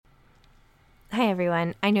Hi,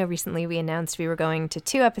 everyone. I know recently we announced we were going to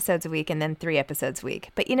 2 episodes a week and then 3 episodes a week.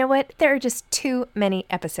 But you know what? There are just too many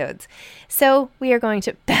episodes. So we are going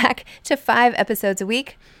back to 5 episodes a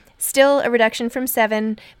week. Still a reduction from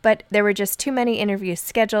 7, but there were just too many interviews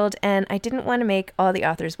scheduled, and I didn't want to make all the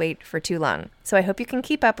authors wait for too long. So I hope you can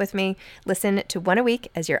keep up with me. Listen to 1 a week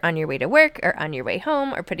as you're on your way to work or on your way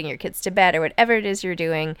home or putting your kids to bed or whatever it is you're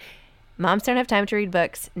doing. Moms Don't Have Time to Read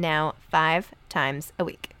Books, now 5 times a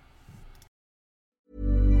week.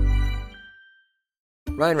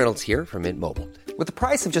 Ryan Reynolds here from Mint Mobile. With the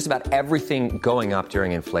price of just about everything going up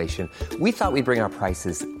during inflation, we thought we'd bring our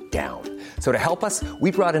prices down. So to help us,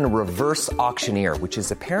 we brought in a reverse auctioneer, which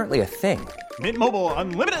is apparently a thing. Mint Mobile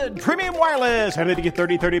Unlimited Premium Wireless. How to get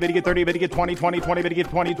 30, 30, bit to get 30, bit to get 20, 20, 20, bit to get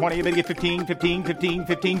 20, 20, bit to get 15, 15, 15,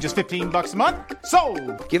 15, just $15 a month?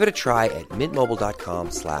 Sold! Give it a try at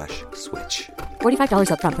mintmobile.com/switch.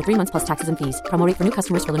 $45 up front for 3 months plus taxes and fees. Promo rate for new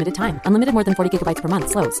customers for limited time. Unlimited more than 40 gigabytes per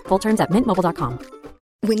month. Slows full terms at mintmobile.com.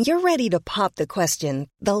 When you're ready to pop the question,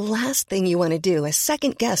 the last thing you want to do is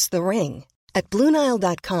second-guess the ring. At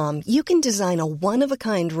BlueNile.com, you can design a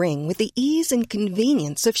one-of-a-kind ring with the ease and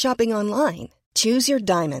convenience of shopping online. Choose your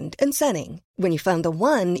diamond and setting. When you find the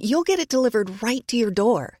one, you'll get it delivered right to your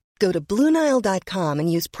door. Go to BlueNile.com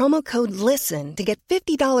and use promo code LISTEN to get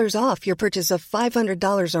 $50 off your purchase of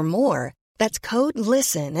 $500 or more. That's code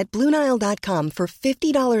LISTEN at BlueNile.com for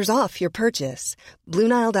 $50 off your purchase.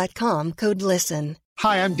 BlueNile.com, code LISTEN.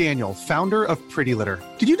 Hi, I'm Daniel, founder of Pretty Litter.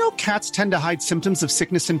 Did you know cats tend to hide symptoms of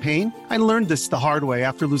sickness and pain? I learned this the hard way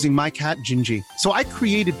after losing my cat, Gingy. So I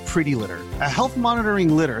created Pretty Litter, a health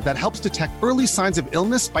monitoring litter that helps detect early signs of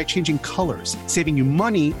illness by changing colors, saving you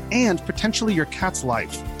money and potentially your cat's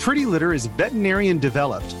life. Pretty Litter is veterinarian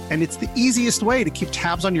developed, and it's the easiest way to keep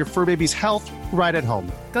tabs on your fur baby's health right at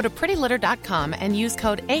home. Go to prettylitter.com and use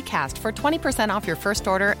code ACAST for 20% off your first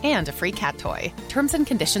order and a free cat toy. Terms and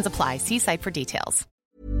conditions apply. See site for details.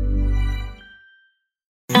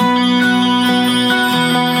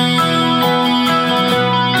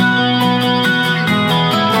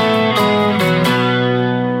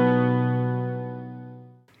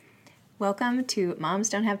 Welcome to Moms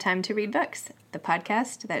Don't Have Time to Read Books, the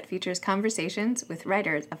podcast that features conversations with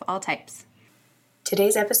writers of all types.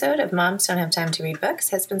 Today's episode of Moms Don't Have Time to Read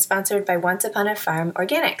Books has been sponsored by Once Upon a Farm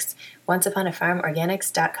Organics.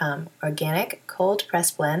 OnceUponAFarmOrganics.com. Organic,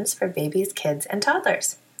 cold-pressed blends for babies, kids, and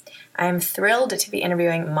toddlers. I am thrilled to be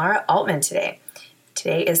interviewing Mara Altman today.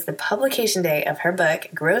 Today is the publication day of her book,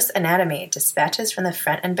 Gross Anatomy, Dispatches from the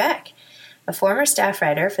Front and Back. A former staff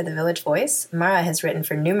writer for The Village Voice, Mara has written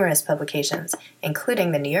for numerous publications,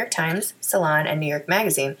 including the New York Times, Salon, and New York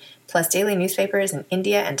Magazine, plus daily newspapers in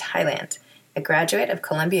India and Thailand. A graduate of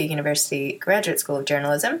Columbia University Graduate School of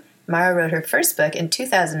Journalism, Mara wrote her first book in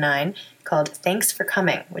 2009 called Thanks for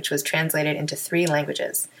Coming, which was translated into 3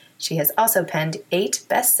 languages. She has also penned 8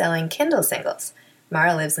 best-selling Kindle singles.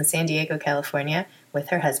 Mara lives in San Diego, California, with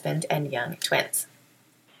her husband and young twins.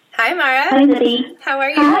 Hi, Mara. Hi, Libby. How are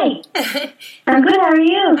you? Hi. I'm good. How are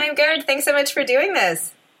you? I'm good. Thanks so much for doing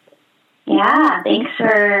this. Yeah, thanks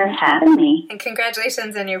for having me. And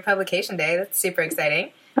congratulations on your publication day. That's super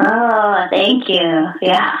exciting. Oh, thank you.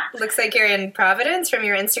 Yeah. Looks like you're in Providence from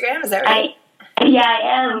your Instagram. Is that right? I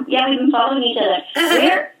am. Yeah, we've been following each other.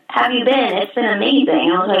 Where have you been? It's been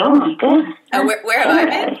amazing. I was like, oh, my goodness. Oh, where have I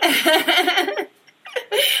been?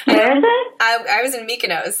 Where is it? I was in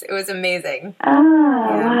Mykonos. It was amazing. Oh,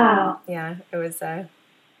 yeah. Wow. Yeah, it was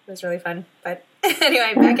really fun. But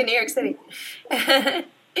anyway, back in New York City.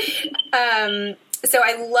 So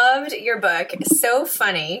I loved your book. So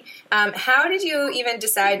funny. How did you even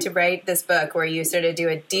decide to write this book where you sort of do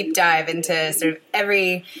a deep dive into sort of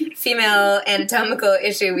every female anatomical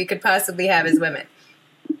issue we could possibly have as women?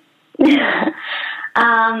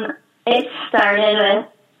 It started with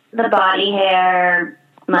the body hair,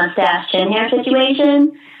 mustache, chin hair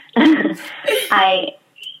situation. I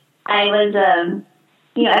was,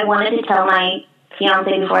 I wanted to tell my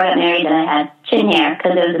fiance before I got married that I had chin hair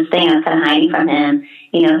because it was this thing I was kind of hiding from him.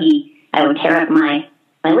 I would tear up my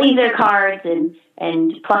laser cards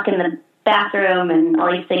and pluck in the bathroom and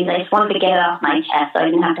all these things. I just wanted to get it off my chest so I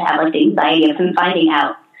didn't have to have the anxiety of him finding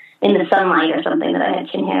out in the sunlight or something that I had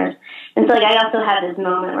chin hairs. And so I also had this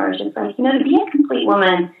moment where I was just like, to be a complete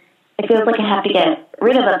woman, it feels like I have to get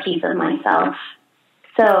rid of a piece of myself.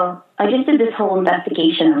 So I just did this whole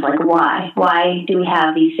investigation of why? Why do we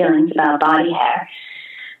have these feelings about body hair?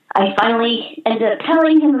 I finally ended up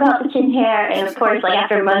telling him about the chin hair, and of course,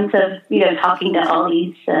 after months of, talking to all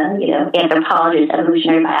these, anthropologists,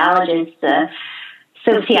 evolutionary biologists,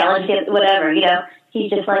 sociologists, whatever, he's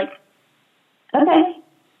just like, okay.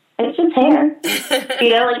 it's just hair. Like,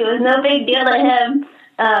 it was no big deal to him.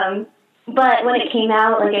 But when it came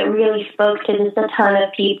out, like, it really spoke to just a ton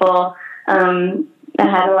of people. I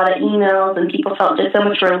had a lot of emails, and people felt just so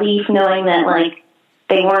much relief knowing that, like,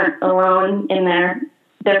 they weren't alone in their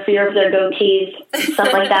fear of their goatees,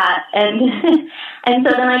 stuff like that. And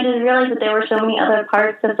so then I just realized that there were so many other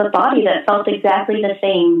parts of the body that felt exactly the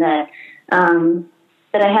same, that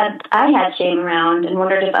I had shame around, and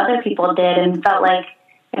wondered if other people did, and felt like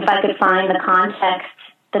if I could find the context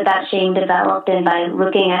that shame developed in by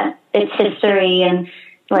looking at its history and,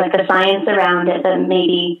 like, the science around it, then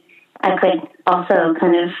maybe I could also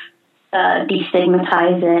kind of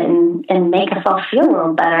destigmatize it and make us all feel a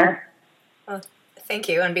little better. Well, thank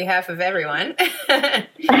you on behalf of everyone.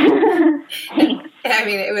 I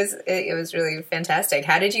mean, it was really fantastic.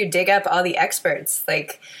 How did you dig up all the experts?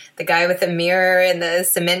 Like the guy with the mirror in the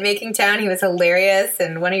cement making town, he was hilarious.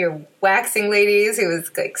 And one of your waxing ladies who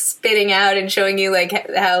was like spitting out and showing you like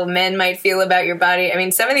how men might feel about your body. I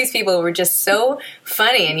mean, some of these people were just so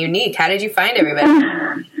funny and unique. How did you find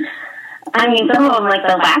everybody? I mean, some of them, like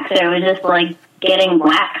the waxer, was just like getting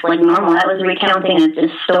waxed like normal. That was recounting a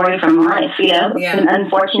just story from life, Yeah. An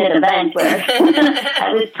unfortunate event where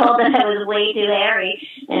I was told that I was way too hairy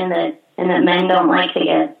and that men don't like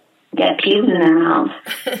to get pubes in their mouths.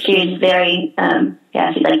 She was very,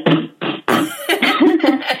 she's like,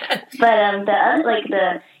 but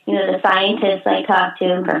the scientists I talked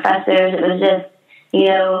to and professors, it was just,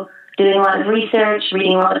 doing a lot of research,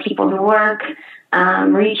 reading a lot of people's work,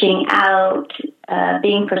 reaching out,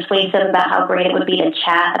 being persuasive about how great it would be to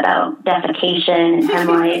chat about defecation and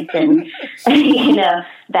hemorrhoids and,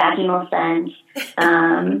 vaginal scent.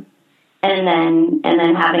 And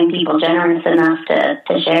then having people generous enough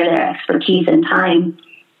to share their expertise and time.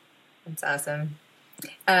 That's awesome.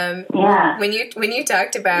 When you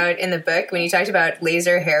talked about in the book, when you talked about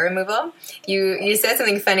laser hair removal, you said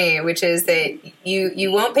something funny, which is that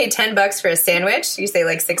you won't pay $10 for a sandwich. You say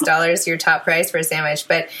like $6, your top price for a sandwich,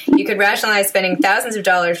 but you could rationalize spending thousands of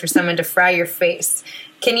dollars for someone to fry your face.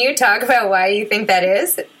 Can you talk about why you think that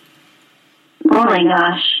is? Oh my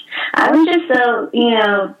gosh. I was just so,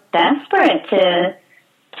 desperate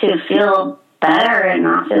to feel better and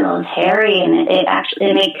not feel as hairy, and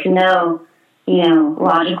it makes no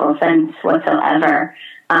logical sense whatsoever.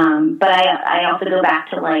 But I also go back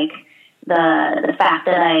to like the fact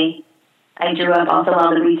that I drew up also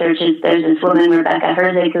all the research is there's this woman, Rebecca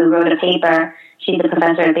Herzig, who wrote a paper. She's a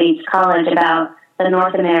professor at Bates College about the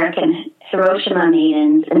North American Hiroshima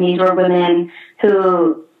maidens. And these were women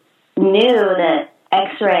who knew that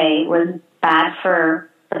X-ray was bad for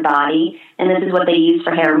the body. And this is what they used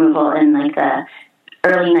for hair removal in like the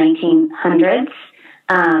early 1900s.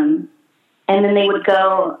 And then they would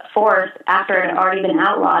go forth after it had already been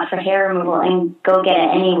outlawed for hair removal and go get it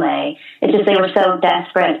anyway. It's just they were so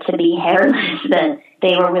desperate to be hairless that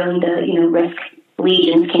they were willing to, risk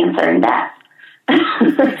lesions, cancer, and death.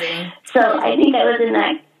 So I think I was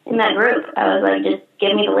in that group. I was like, just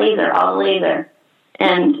give me the laser, all the laser,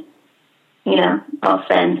 and I'll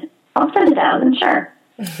spend $1,000, sure.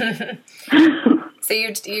 So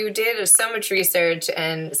you did so much research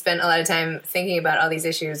and spent a lot of time thinking about all these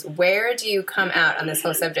issues. Where do you come out on this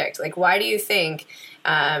whole subject? Like, why do you think,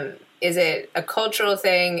 is it a cultural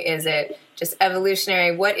thing? Is it just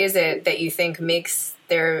evolutionary? What is it that you think makes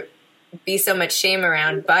there be so much shame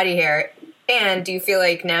around body hair? And do you feel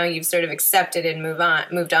like now you've sort of accepted and moved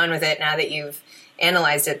on with it now that you've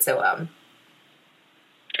analyzed it so well?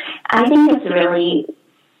 I think it's really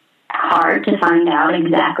hard to find out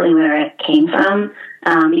exactly where it came from,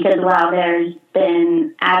 because while there's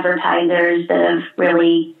been advertisers that have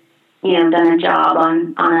really, done a job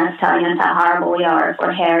on us, telling us how horrible we are if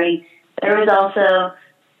we're hairy, there was also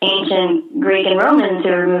ancient Greek and Romans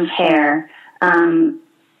who removed hair. And,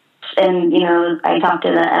 I talked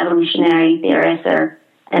to the evolutionary theorists or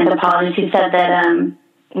anthropologists who said that,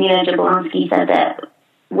 Nina Jablonski said that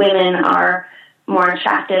women are more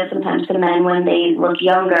attractive sometimes to men when they look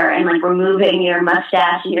younger, and like removing your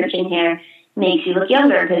mustache and your chin hair makes you look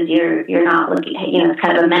younger because you're not looking, it's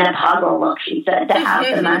kind of a menopausal look, she said, to have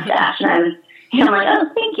the mustache. And I was, I'm like, oh,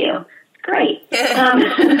 thank you. Great.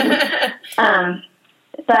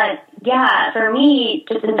 But yeah, for me,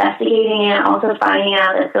 just investigating it, also finding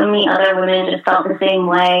out that so many other women just felt the same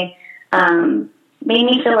way, made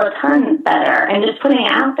me feel a ton better. And just putting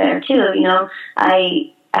it out there too,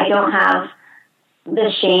 I don't have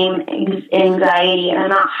the shame, anxiety, and I'm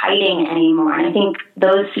not hiding anymore. And I think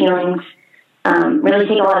those feelings really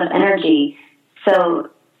take a lot of energy.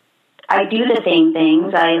 So I do the same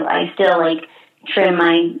things. I still trim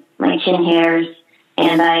my chin hairs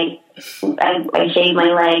and I shave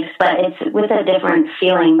my legs, but it's with a different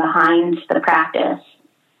feeling behind the practice.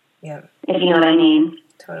 Yeah. If you know what I mean.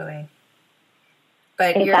 Totally.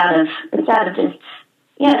 But it's out of just,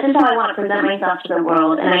 it's just how I want to present myself to the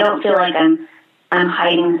world, and I don't feel like I'm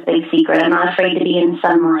hiding this big secret. I'm not afraid to be in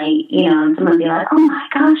sunlight, and someone be like, oh my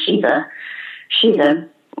gosh, she's a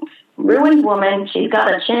ruined woman. She's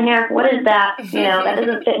got a chin hair. What is that? That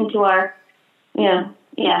doesn't fit into our, yeah.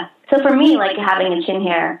 So for me, like having a chin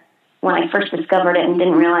hair, when I first discovered it and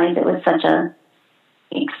didn't realize it was such a,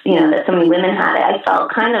 that so many women had it, I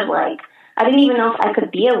felt kind of like, I didn't even know if I could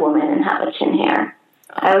be a woman and have a chin hair.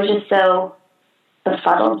 I was just so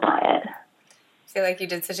befuddled by it. I feel like you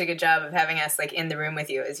did such a good job of having us like in the room with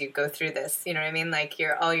you as you go through this. You know what I mean? Like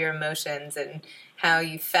all your emotions and how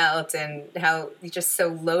you felt and how you just so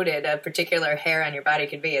loaded a particular hair on your body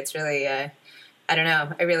could be. It's really, I don't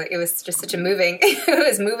know. It was just such a moving, it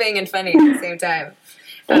was moving and funny at the same time.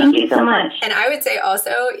 Thank you so much. And I would say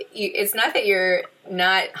also, it's not that you're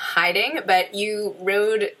not hiding, but you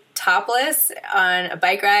rode topless on a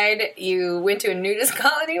bike ride. You went to a nudist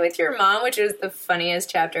colony with your mom, which was the funniest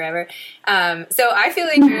chapter ever. So I feel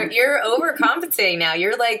like you're overcompensating now.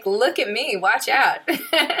 You're like, look at me, watch out.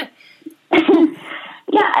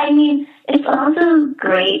 Yeah, I mean, it's also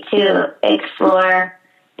great to explore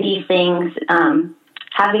these things,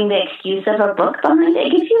 having the excuse of a book behind it.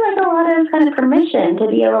 It gives you like a lot of kind of permission to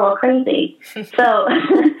be a little crazy. So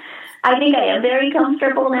I think I am very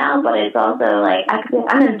comfortable now, but it's also like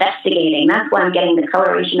I'm investigating. That's why I'm getting the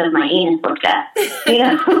coloration of my anus looked at,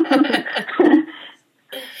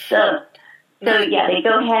 So yeah, they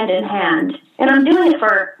go hand in hand. And I'm doing it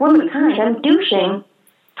for womankind. I'm douching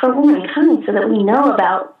for womankind so that we know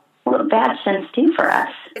about what bad scents do for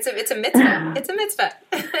us. It's a mitzvah. It's a mitzvah.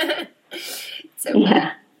 So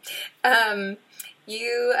yeah.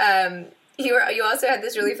 You also had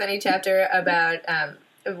this really funny chapter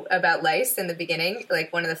about lice in the beginning,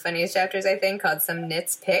 like one of the funniest chapters, I think, called Some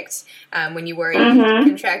Nits Picked, when you worried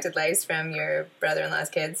contracted lice from your brother-in-law's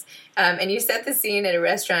kids. And you set the scene at a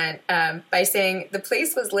restaurant by saying, the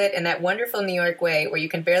place was lit in that wonderful New York way where you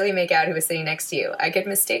can barely make out who was sitting next to you. I could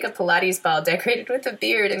mistake a Pilates ball decorated with a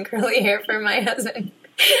beard and curly hair for my husband.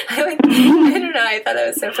 I don't know. I thought that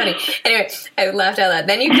was so funny. Anyway, I laughed out loud.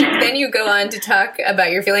 Then you go on to talk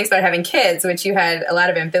about your feelings about having kids, which you had a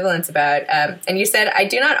lot of ambivalence about. And you said, I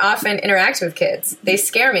do not often interact with kids. They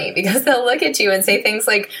scare me because they'll look at you and say things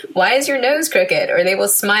like, why is your nose crooked? Or they will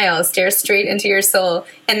smile, stare straight into your soul,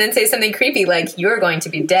 and then say something creepy like, you're going to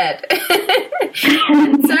be dead.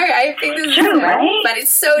 Sorry, I think this is true, right? But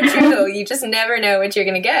it's so true. You just never know what you're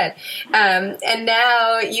going to get. And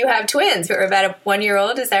now you have twins who are about a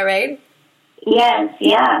 1-year-old. Is that right? Yes,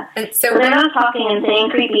 yeah. And so they're not talking and saying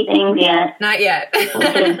creepy things yet. Not yet.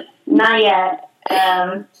 Not yet.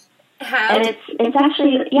 And it's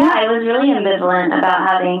actually, I was really ambivalent about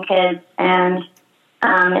having kids, and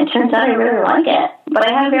it turns out I really like it. But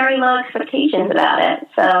I have very low expectations about it,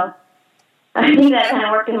 so I think that kind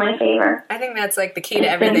of worked in my favor. I think that's like the key to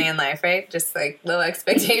everything in life, right? Just like low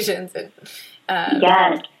expectations. And,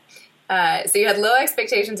 yes. So you had low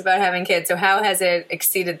expectations about having kids. So how has it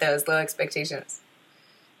exceeded those low expectations?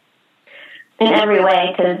 In every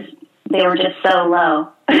way, because they were just so low.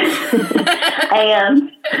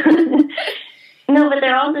 No, but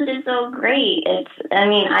they're also just so great.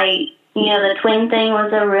 The twin thing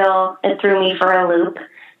was it threw me for a loop,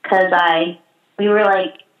 because we were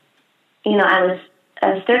like, I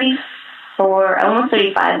was 34, almost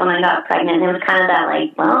 35 when I got pregnant. And it was kind of that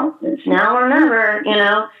like, well, it's now or never,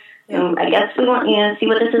 And I guess we want to see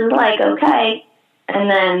what this is like. Okay, and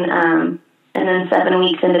then 7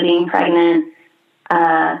 weeks into being pregnant,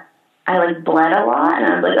 I like bled a lot, and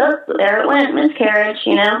I was like, oh, there it went, miscarriage,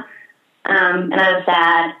 and I was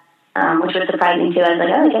sad, which was surprising too. I was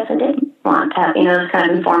like, oh, I guess I did want to have, it was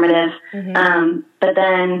kind of informative. But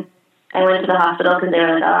then I went to the hospital because they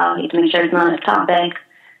were like, oh, you have to make sure it's not ectopic,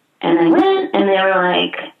 and I went, and they were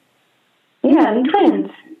like, you're having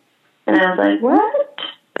twins, and I was like, what?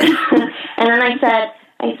 And then I said,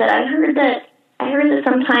 I heard that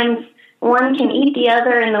sometimes one can eat the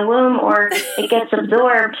other in the womb, or it gets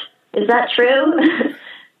absorbed. Is that true?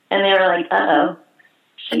 And they were like, uh-oh,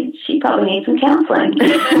 she probably needs some counseling.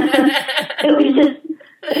 It was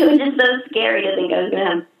just so scary to think I was going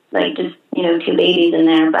to have, like, just, 2 babies in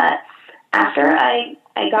there. But after I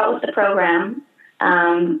got with the program,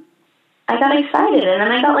 I got excited, and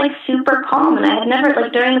then I got, like, super calm, and I had never,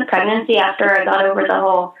 like, during the pregnancy, after I got over the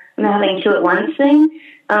whole I'm having 2 at once thing,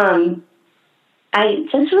 I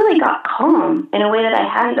just really got calm in a way that I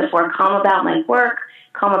hadn't before, calm about my work,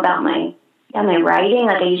 calm about my, yeah, my writing,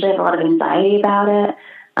 like I usually have a lot of anxiety about it.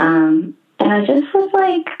 And I just was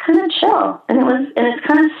like kind of chill, and it's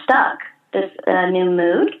kind of stuck, this new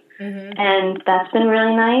mood. Mm-hmm. And that's been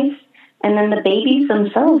really nice. And then the babies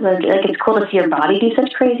themselves, like it's cool to see your body do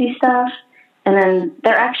such crazy stuff. And then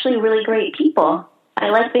they're actually really great people. I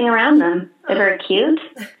like being around them. They're very cute,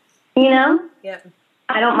 you know? Yep.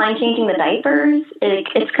 I don't mind changing the diapers.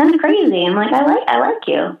 It's kind of crazy. I'm like, I like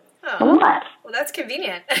you a lot. Well, that's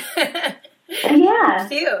convenient. Yeah.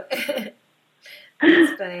 Cute.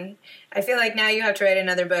 That's funny. I feel like now you have to write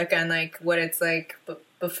another book on like what it's like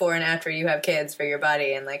before and after you have kids for your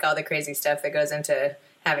body, and like all the crazy stuff that goes into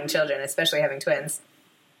having children, especially having twins.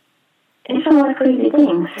 It's a lot of crazy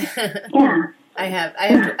things. Yeah. I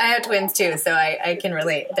have twins too, so I can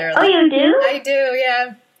relate. They're you do? I do,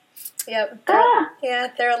 yeah. Yep.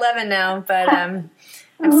 Yeah, they're 11 now, but I'm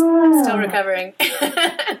still recovering.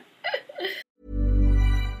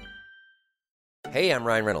 Hey, I'm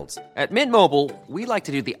Ryan Reynolds. At Mint Mobile, we like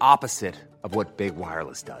to do the opposite of what Big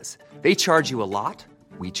Wireless does. They charge you a lot,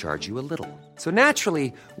 we charge you a little. So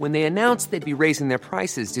naturally, when they announced they'd be raising their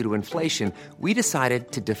prices due to inflation, we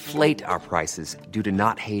decided to deflate our prices due to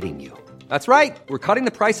not hating you. That's right. We're cutting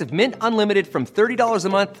the price of Mint Unlimited from $30 a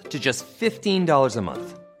month to just $15 a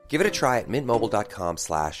month. Give it a try at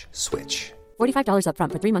mintmobile.com/switch. $45 up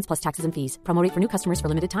front for 3 months plus taxes and fees. Promo rate for new customers for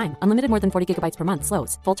limited time. Unlimited more than 40 gigabytes per month.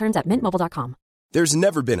 Slows full terms at mintmobile.com. There's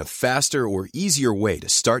never been a faster or easier way to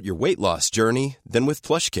start your weight loss journey than with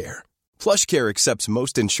PlushCare. PlushCare accepts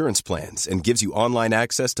most insurance plans and gives you online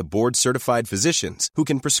access to board-certified physicians who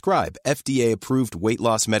can prescribe FDA-approved weight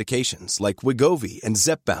loss medications like Wegovy and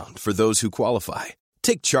Zepbound for those who qualify.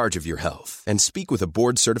 Take charge of your health and speak with a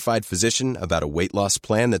board-certified physician about a weight loss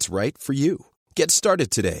plan that's right for you. Get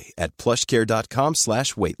started today at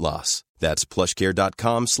plushcare.com/weight-loss. That's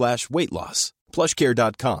plushcare.com/weight-loss.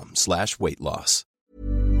 plushcare.com/weight-loss.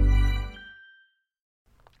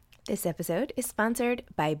 This episode is sponsored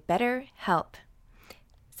by BetterHelp.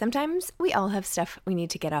 Sometimes we all have stuff we need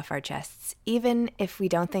to get off our chests. Even if we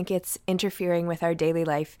don't think it's interfering with our daily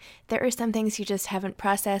life, there are some things you just haven't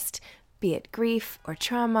processed, be it grief or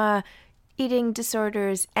trauma, eating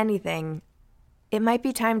disorders, anything. It might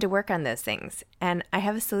be time to work on those things, and I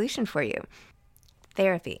have a solution for you.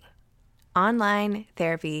 Therapy. Online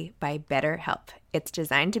therapy by BetterHelp. It's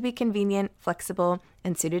designed to be convenient, flexible,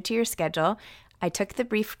 and suited to your schedule. I took the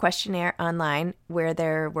brief questionnaire online where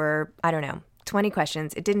there were, 20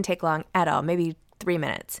 questions. It didn't take long at all, maybe 3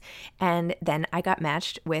 minutes. And then I got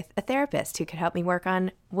matched with a therapist who could help me work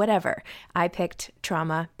on whatever. I picked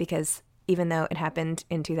trauma because even though it happened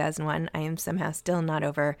in 2001, I am somehow still not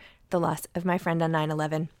over the loss of my friend on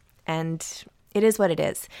 9/11. And it is what it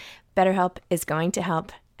is. BetterHelp is going to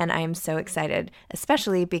help. And I am so excited,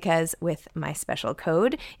 especially because with my special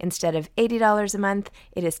code, instead of $80 a month,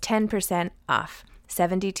 it is 10% off,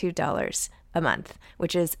 $72 a month,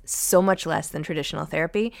 which is so much less than traditional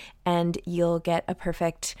therapy. And you'll get a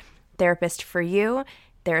perfect therapist for you.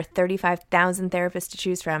 There are 35,000 therapists to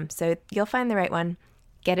choose from, so you'll find the right one.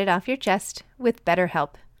 Get it off your chest with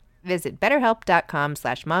BetterHelp. Visit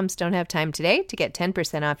betterhelp.com/momsdon'thavetime today to get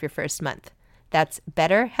 10% off your first month. That's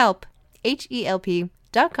BetterHelp,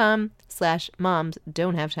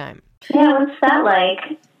 HELP.com/momsdon'thavetime. Yeah, what's that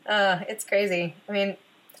like? It's crazy. I mean,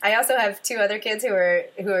 I also have 2 other kids who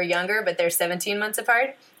are younger, but they're 17 months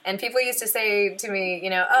apart. And people used to say to me,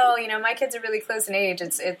 my kids are really close in age.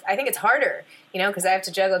 I think it's harder, because I have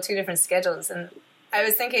to juggle 2 different schedules. And I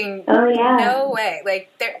was thinking, no way. Like,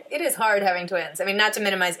 it is hard having twins. I mean, not to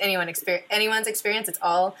minimize anyone's experience. It's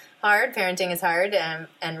all hard. Parenting is hard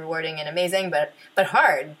and rewarding and amazing, but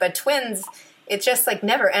hard. But twins, it just like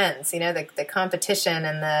never ends. The competition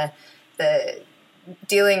and the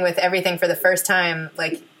dealing with everything for the first time,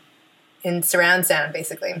 like in surround sound,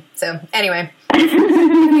 basically. So anyway,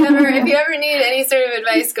 if you ever need any sort of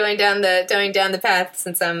advice going down the path,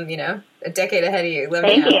 since I'm a decade ahead of you, let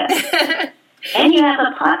me know. Thank you. And you have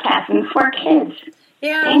a podcast and 4 kids.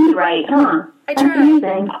 Yeah. And you write, huh? I try.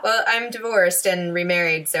 Amazing. Well, I'm divorced and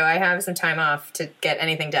remarried, so I have some time off to get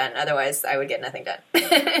anything done. Otherwise, I would get nothing done.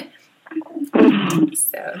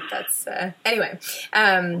 So that's, anyway,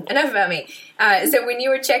 enough about me. So when you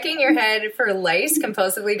were checking your head for lice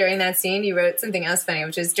compulsively during that scene, you wrote something else funny,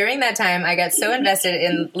 which is, during that time, I got so invested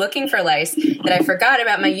in looking for lice that I forgot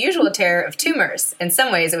about my usual terror of tumors. In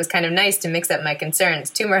some ways, it was kind of nice to mix up my concerns.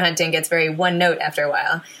 Tumor hunting gets very one note after a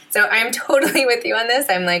while. So I'm totally with you on this.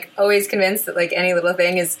 I'm like always convinced that like any little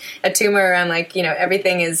thing is a tumor. I'm like,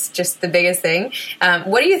 everything is just the biggest thing.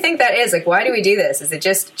 What do you think that is? Like, why do we do this? Is it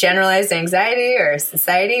just generalized anxiety or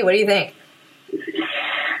society? What do you think?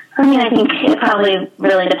 I mean, I think it probably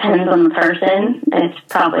really depends on the person. It's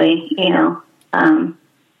probably,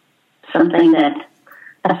 something that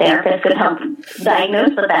a therapist could help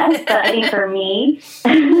diagnose the best. But I think for me,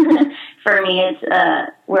 it's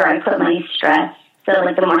where I put my stress. So,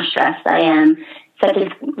 like, the more stressed I am, such as,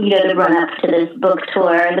 the run up to this book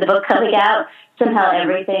tour, the book coming out, somehow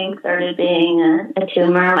everything started being a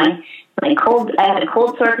tumor. I had a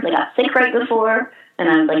cold sore because I got sick right before, and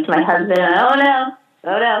I was like to my husband, oh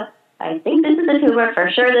no, I think this is a tumor for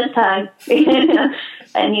sure this time.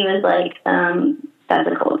 And he was like, that's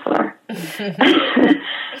a cold sore.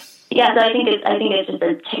 Yeah, so I think it's just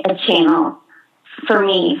a channel for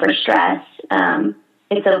me for stress.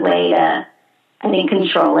 It's a way to, I think,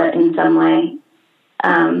 control it in some way.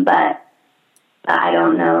 But I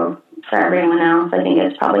don't know for everyone else. I think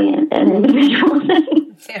it's probably an individual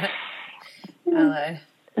thing. Yeah.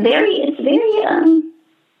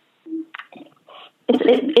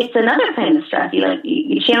 It's another kind of stress.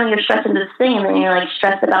 You channel your stress into this thing, and then you're like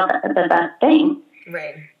stressed about that thing.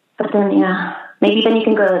 Right. But then, maybe then you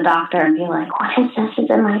can go to the doctor and be like, what is this?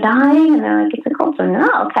 Am I dying? And they're like, it's a cold sore.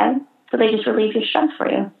 No, okay. So they just relieve your stress for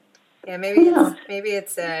you. Yeah, maybe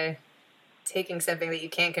it's taking something that you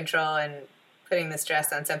can't control and putting the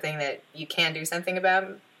stress on something that you can do something about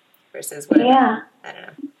versus whatever. Yeah. I don't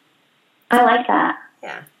know. I like that.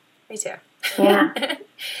 Yeah, me too. Yeah.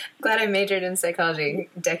 Glad I majored in psychology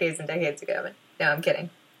decades and decades ago, but no, I'm kidding.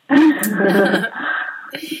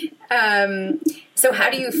 So how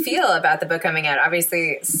do you feel about the book coming out?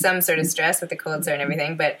 Obviously, some sort of stress with the cold sore and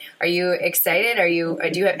everything, but are you excited? Do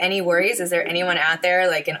you have any worries? Is there anyone out there,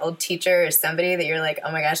 like an old teacher or somebody that you're like,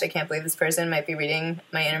 oh my gosh, I can't believe this person might be reading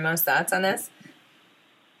my innermost thoughts on this?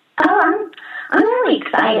 I'm really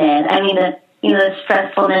excited. I mean, the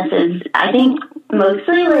stressfulness is, I think,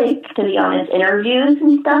 mostly, like, to be honest, interviews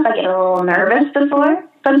and stuff. I get a little nervous before.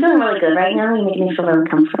 So I'm feeling really good right now. You make me feel really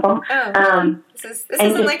comfortable. Oh, this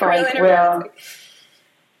isn't like a real interview.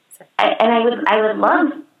 I would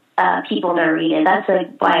love people to read it. That's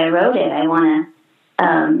why I wrote it. I want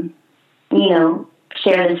to,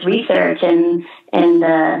 share this research and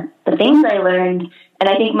the things I learned. And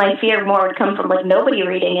I think my fear more would come from like nobody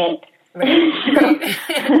reading it. Right.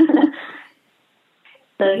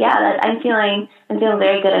 So yeah, I'm feeling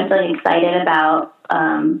very good. I'm feeling excited about.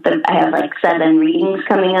 I have like 7 readings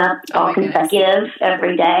coming up, all consecutive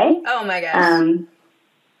every day. Oh my gosh.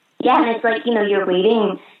 Yeah, and it's like, you're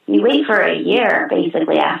waiting. You wait for a year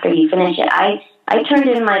basically after you finish it. I turned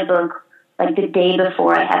in my book like the day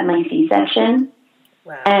before I had my C-section.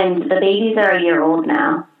 Wow. And the babies are a year old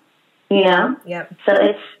now. Yep. So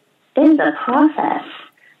it's a process.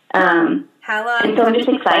 How long? And so I'm just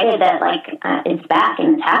excited that it's back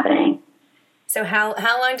and it's happening. So how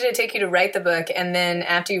long did it take you to write the book, and then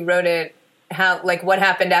after you wrote it, what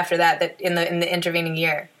happened after that in the intervening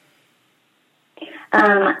year?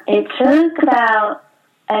 It took about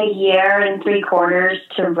a year and 3/4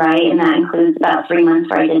 to write, and that includes about 3 months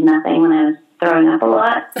where I did nothing when I was throwing up a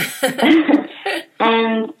lot.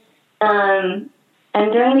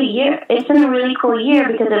 And during the year, it's been a really cool year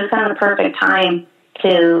because it was kind of the perfect time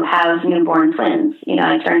to have newborn twins.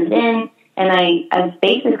 I turned it in, and I've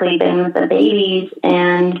basically been with the babies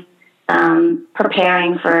and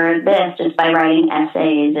preparing for this just by writing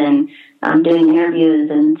essays and doing interviews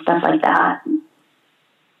and stuff like that.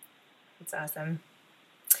 That's awesome.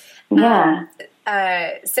 Yeah.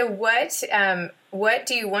 So what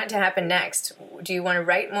do you want to happen next? Do you want to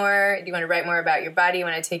write more? Do you want to write more about your body? You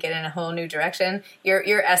want to take it in a whole new direction?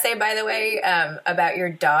 Your essay, by the way, about your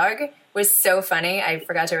dog was so funny. I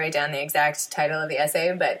forgot to write down the exact title of the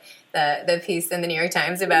essay, but the piece in the New York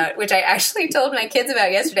Times about, which I actually told my kids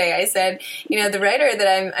about yesterday. I said, the writer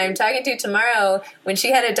that I'm talking to tomorrow, when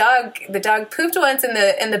she had a dog, the dog pooped once in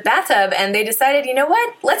the bathtub, and they decided, you know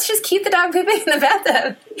what? Let's just keep the dog pooping in the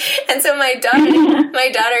bathtub. And so my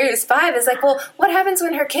daughter who's 5 is like, well, what happens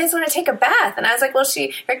when her kids want to take a bath? And I was like, well,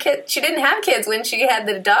 she didn't have kids when she had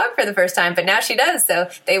the dog for the first time, but now she does. So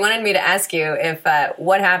they wanted me to ask you if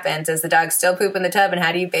what happens? Does the dog still poop in the tub, and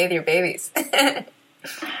how do you bathe your babies?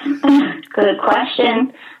 Good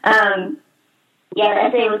question. The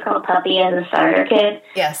essay was called Puppy as a Starter Kit.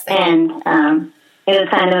 Yes. And it was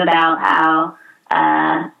kind of about how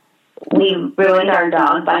we ruined our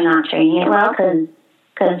dog by not training it well because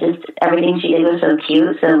just everything she did was so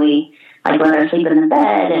cute. So we let her sleep in the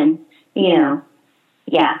bed and,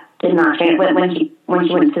 did not train it. When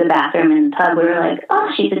she went to the bathroom in the tub, we were like,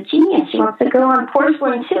 oh, she's a genius. She wants to go on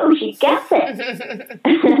porcelain too. She gets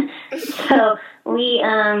it. So we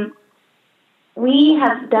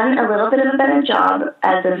have done a little bit of a better job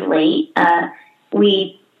as of late.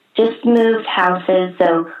 We just moved houses,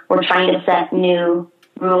 so we're trying to set new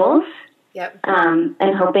rules. Yep.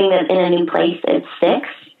 And hoping that in a new place it sticks.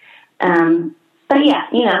 But yeah,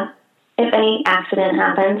 you know, if any accident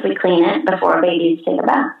happens, we clean it before babies take a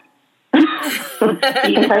bath.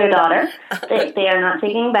 You can tell your daughter they are not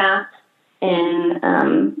taking a bath in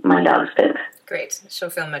my dog's poop. Great. She'll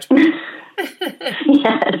feel much better.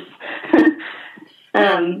 Yes.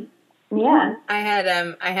 Yeah. I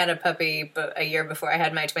had a puppy a year before I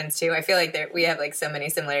had my twins too. I feel like we have like so many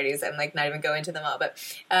similarities. I'm like not even going to them all, but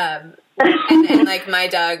and like my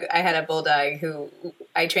dog, I had a bulldog who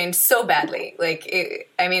I trained so badly. Like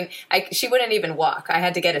she wouldn't even walk. I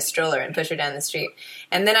had to get a stroller and push her down the street.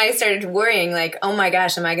 And then I started worrying, like, oh my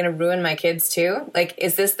gosh, am I going to ruin my kids too? Like,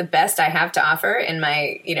 is this the best I have to offer in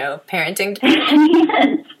my parenting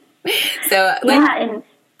department? Yes. So yeah.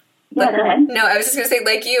 Go ahead. No, I was just going to say,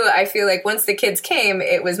 like you, I feel like once the kids came,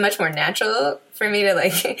 it was much more natural for me to,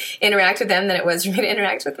 like, interact with them than it was for me to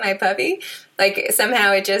interact with my puppy. Like,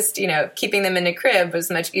 somehow it just, keeping them in a crib was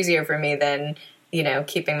much easier for me than,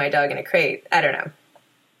 keeping my dog in a crate. I don't know.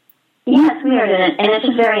 Yeah, it's weird, and it's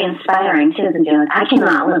just very inspiring, too, to be like, I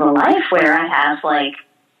cannot live a life where I have, like,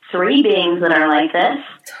 3 beings that are like this.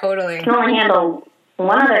 Totally. I can only handle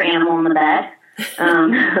one other animal in the bed.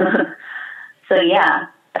 So, yeah.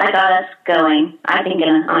 I got us going, I think,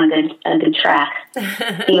 on a good track.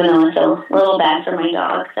 Even though it's a little bad for my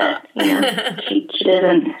dog that, she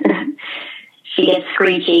doesn't, she gets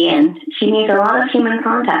screechy and she needs a lot of human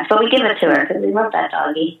contact. But we give it to her because we love that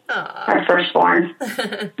doggy, our firstborn.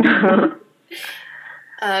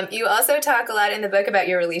 You also talk a lot in the book about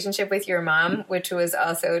your relationship with your mom, which was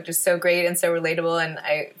also just so great and so relatable. And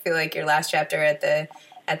I feel like your last chapter at the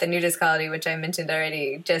Nudist Colony, which I mentioned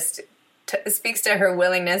already, just speaks to her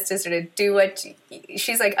willingness to sort of do what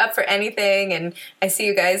she's like up for anything. And I see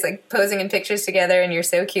you guys like posing in pictures together and you're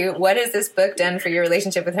so cute. What has this book done for your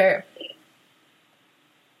relationship with her?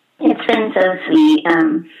 It's been so sweet.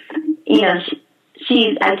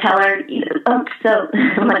 I tell her, so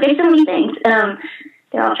I'm like, there's so many things.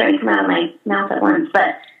 They're all trying to come out of my mouth at once,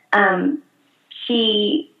 but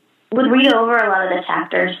she would read over a lot of the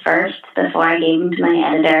chapters first before I gave them to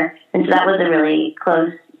my editor. And so that was a really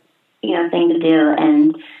close thing to do,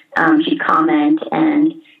 and she'd comment,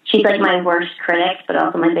 and she's like my worst critic, but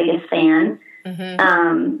also my biggest fan.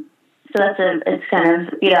 Mm-hmm. So it's kind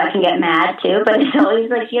of, I can get mad too, but it's always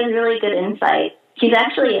like she has really good insight. She's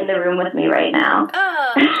actually in the room with me right now.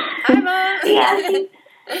 Oh, hi, Mom. Yeah,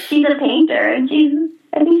 she's a painter, and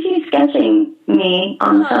I think she's sketching me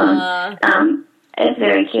on the phone. It's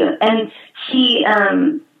very cute, and she,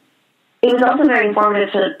 it was also very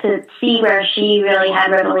informative to see where she really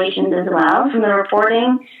had revelations as well from the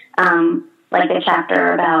reporting, like the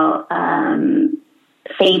chapter about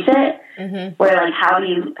Face It, mm-hmm. where like how do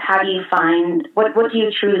you find what do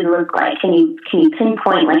you truly look like? Can you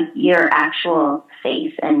pinpoint like your actual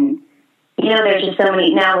face? And there's just so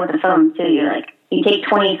many now with the phones too. You're like you take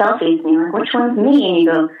 20 selfies and you're like, which one's me? And you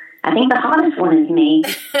go, I think the hottest one is me.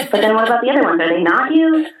 But then what about the other ones? Are they not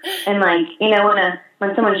you? And like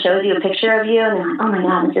when someone shows you a picture of you and they're like, oh my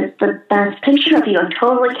God, this is the best picture of you. I've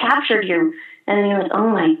totally captured you. And then you're like, oh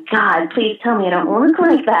my God, please tell me I don't look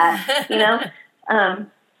like that,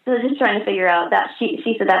 So just trying to figure out that she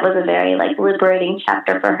said that was a very like liberating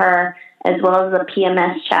chapter for her, as well as the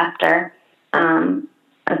PMS chapter,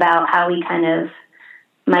 about how we kind of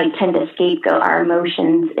might tend to scapegoat our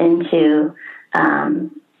emotions into,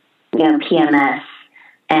 PMS.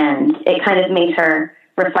 And it kind of made her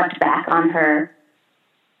reflect back on her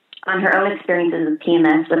own experiences with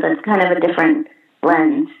PMS with a kind of a different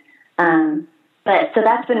lens. But so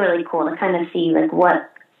that's been really cool to kind of see like what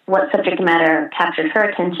subject matter captured her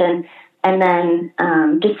attention, and then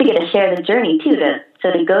just to get to share the journey too.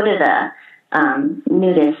 To go to the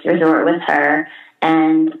nudist resort with her,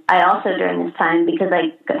 and I also during this time, because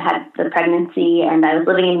I had the pregnancy and I was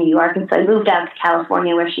living in New York, and so I moved out to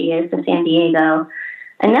California where she is, to San Diego,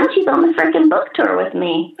 and now she's on the freaking book tour with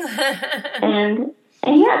me, and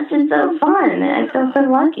yeah, it's just so fun. I feel so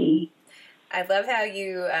lucky. I love how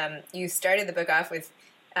you started the book off with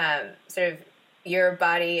sort of your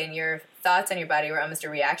body and your thoughts on your body were almost a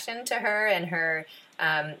reaction to her and her,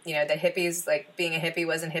 the hippies, like being a hippie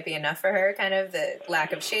wasn't hippie enough for her, kind of the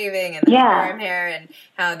lack of shaving and the arm hair, and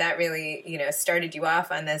how that really, started you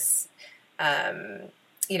off on this,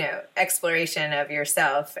 exploration of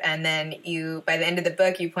yourself. And then by the end of the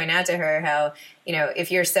book, you point out to her how, if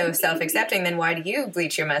you're so self-accepting, then why do you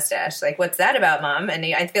bleach your mustache? Like, what's that about, Mom? And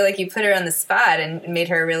I feel like you put her on the spot and made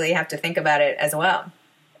her really have to think about it as well.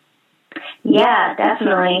 Yeah,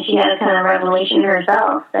 definitely. She had a kind of revelation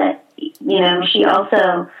herself that she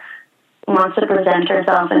also wants to present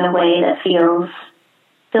herself in a way that feels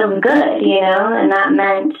good, and that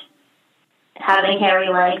meant having hairy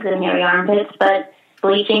legs and hairy armpits, but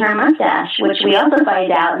bleaching her mustache, which we also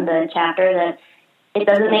find out in the chapter that it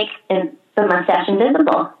doesn't make the mustache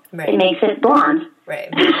invisible. Right. It makes it blonde. Right.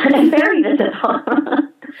 And very visible.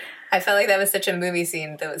 I felt like that was such a movie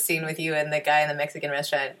scene, the scene with you and the guy in the Mexican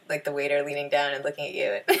restaurant, like the waiter leaning down and looking at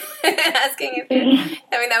you and asking if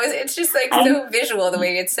it's just like so visual, the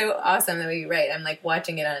way it's so awesome the way you write. I'm like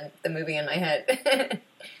watching it on the movie in my head.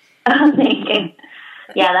 Oh, thank you.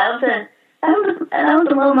 Yeah, that was a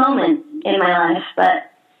little moment in my life,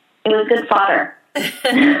 but it was good fodder.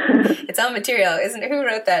 It's all material. Who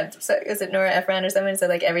wrote that? So, is it Nora Ephron or someone said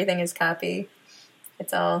like everything is copy?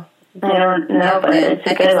 It's all. I don't know, but it's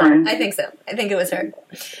a good one. I think so. I think it was her.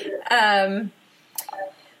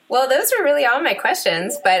 Well, those were really all my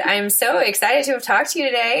questions, but I'm so excited to have talked to you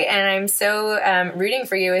today, and I'm so rooting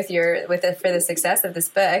for you for the success of this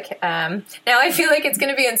book. Now I feel like it's going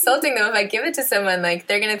to be insulting, though, if I give it to someone, like,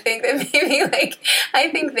 they're going to think that maybe, like, I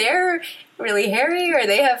think they're really hairy, or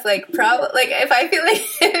they have, like, like, if I feel like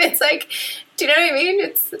it's like, do you know what I mean?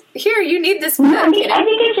 It's, here, you need this book. I think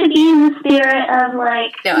it should be in the spirit of,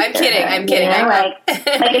 like... No, I'm kidding. Like,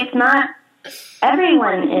 it's not...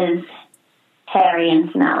 Everyone is hairy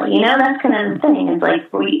and smelly. That's kind of the thing. It's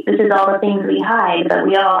like, this is all the things we hide, but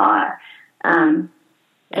we all are. And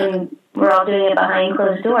we're all doing it behind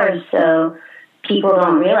closed doors, so people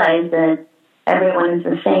don't realize that everyone is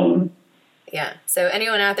the same. Yeah. So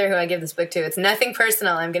anyone out there who I give this book to, it's nothing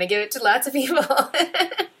personal. I'm going to give it to lots of people.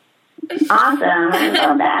 Awesome. I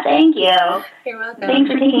love that. Thank you. You're welcome.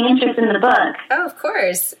 Thanks for taking interest in the book. Oh, of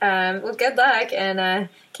course. Well, good luck, and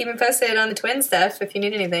keep me posted on the twin stuff if you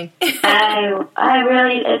need anything. I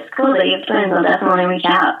really, it's cool that you have twins. I'll definitely reach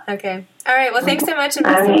out. Okay. All right. Well, thanks so much, and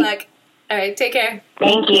best of luck. All right. Take care.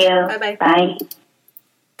 Thank you. Bye-bye. Bye.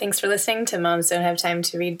 Thanks for listening to Moms Don't Have Time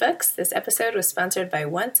to Read Books. This episode was sponsored by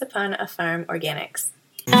Once Upon a Farm Organics.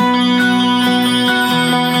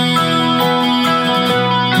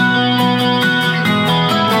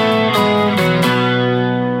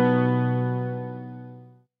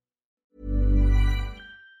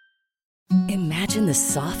 Imagine the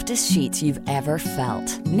softest sheets you've ever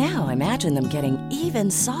felt. Now imagine them getting even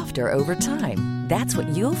softer over time. That's what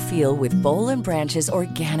you'll feel with Boll & Branch's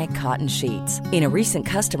organic cotton sheets. In a recent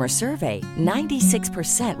customer survey,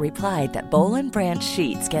 96% replied that Boll & Branch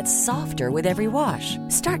sheets get softer with every wash.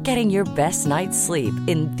 Start getting your best night's sleep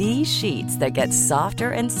in these sheets that get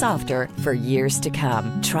softer and softer for years to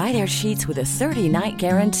come. Try their sheets with a 30-night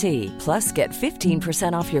guarantee. Plus, get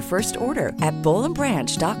 15% off your first order at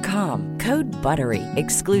bollandbranch.com. Code BUTTERY.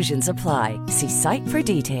 Exclusions apply. See site for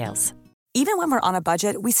details. Even when we're on a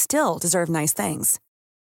budget, we still deserve nice things.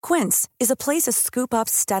 Quince is a place to scoop up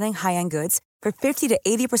stunning high-end goods for 50 to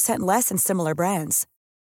 80% less than similar brands.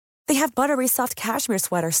 They have buttery soft cashmere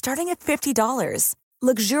sweaters starting at $50,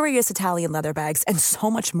 luxurious Italian leather bags, and so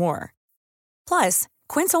much more. Plus,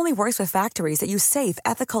 Quince only works with factories that use safe,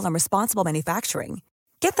 ethical, and responsible manufacturing.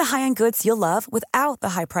 Get the high-end goods you'll love without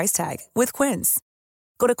the high price tag with Quince.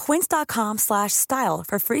 Go to quince.com/style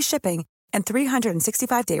for free shipping and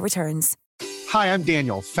 365-day returns. Hi, I'm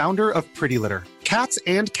Daniel, founder of Pretty Litter. Cats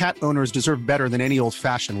and cat owners deserve better than any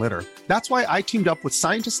old-fashioned litter. That's why I teamed up with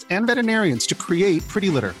scientists and veterinarians to create Pretty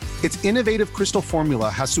Litter. Its innovative crystal formula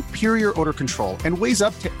has superior odor control and weighs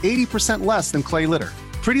up to 80% less than clay litter.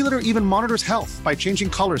 Pretty Litter even monitors health by changing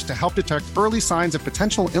colors to help detect early signs of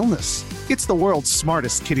potential illness. It's the world's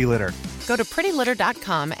smartest kitty litter. Go to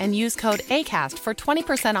prettylitter.com and use code ACAST for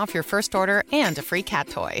 20% off your first order and a free cat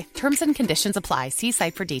toy. Terms and conditions apply. See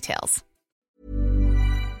site for details.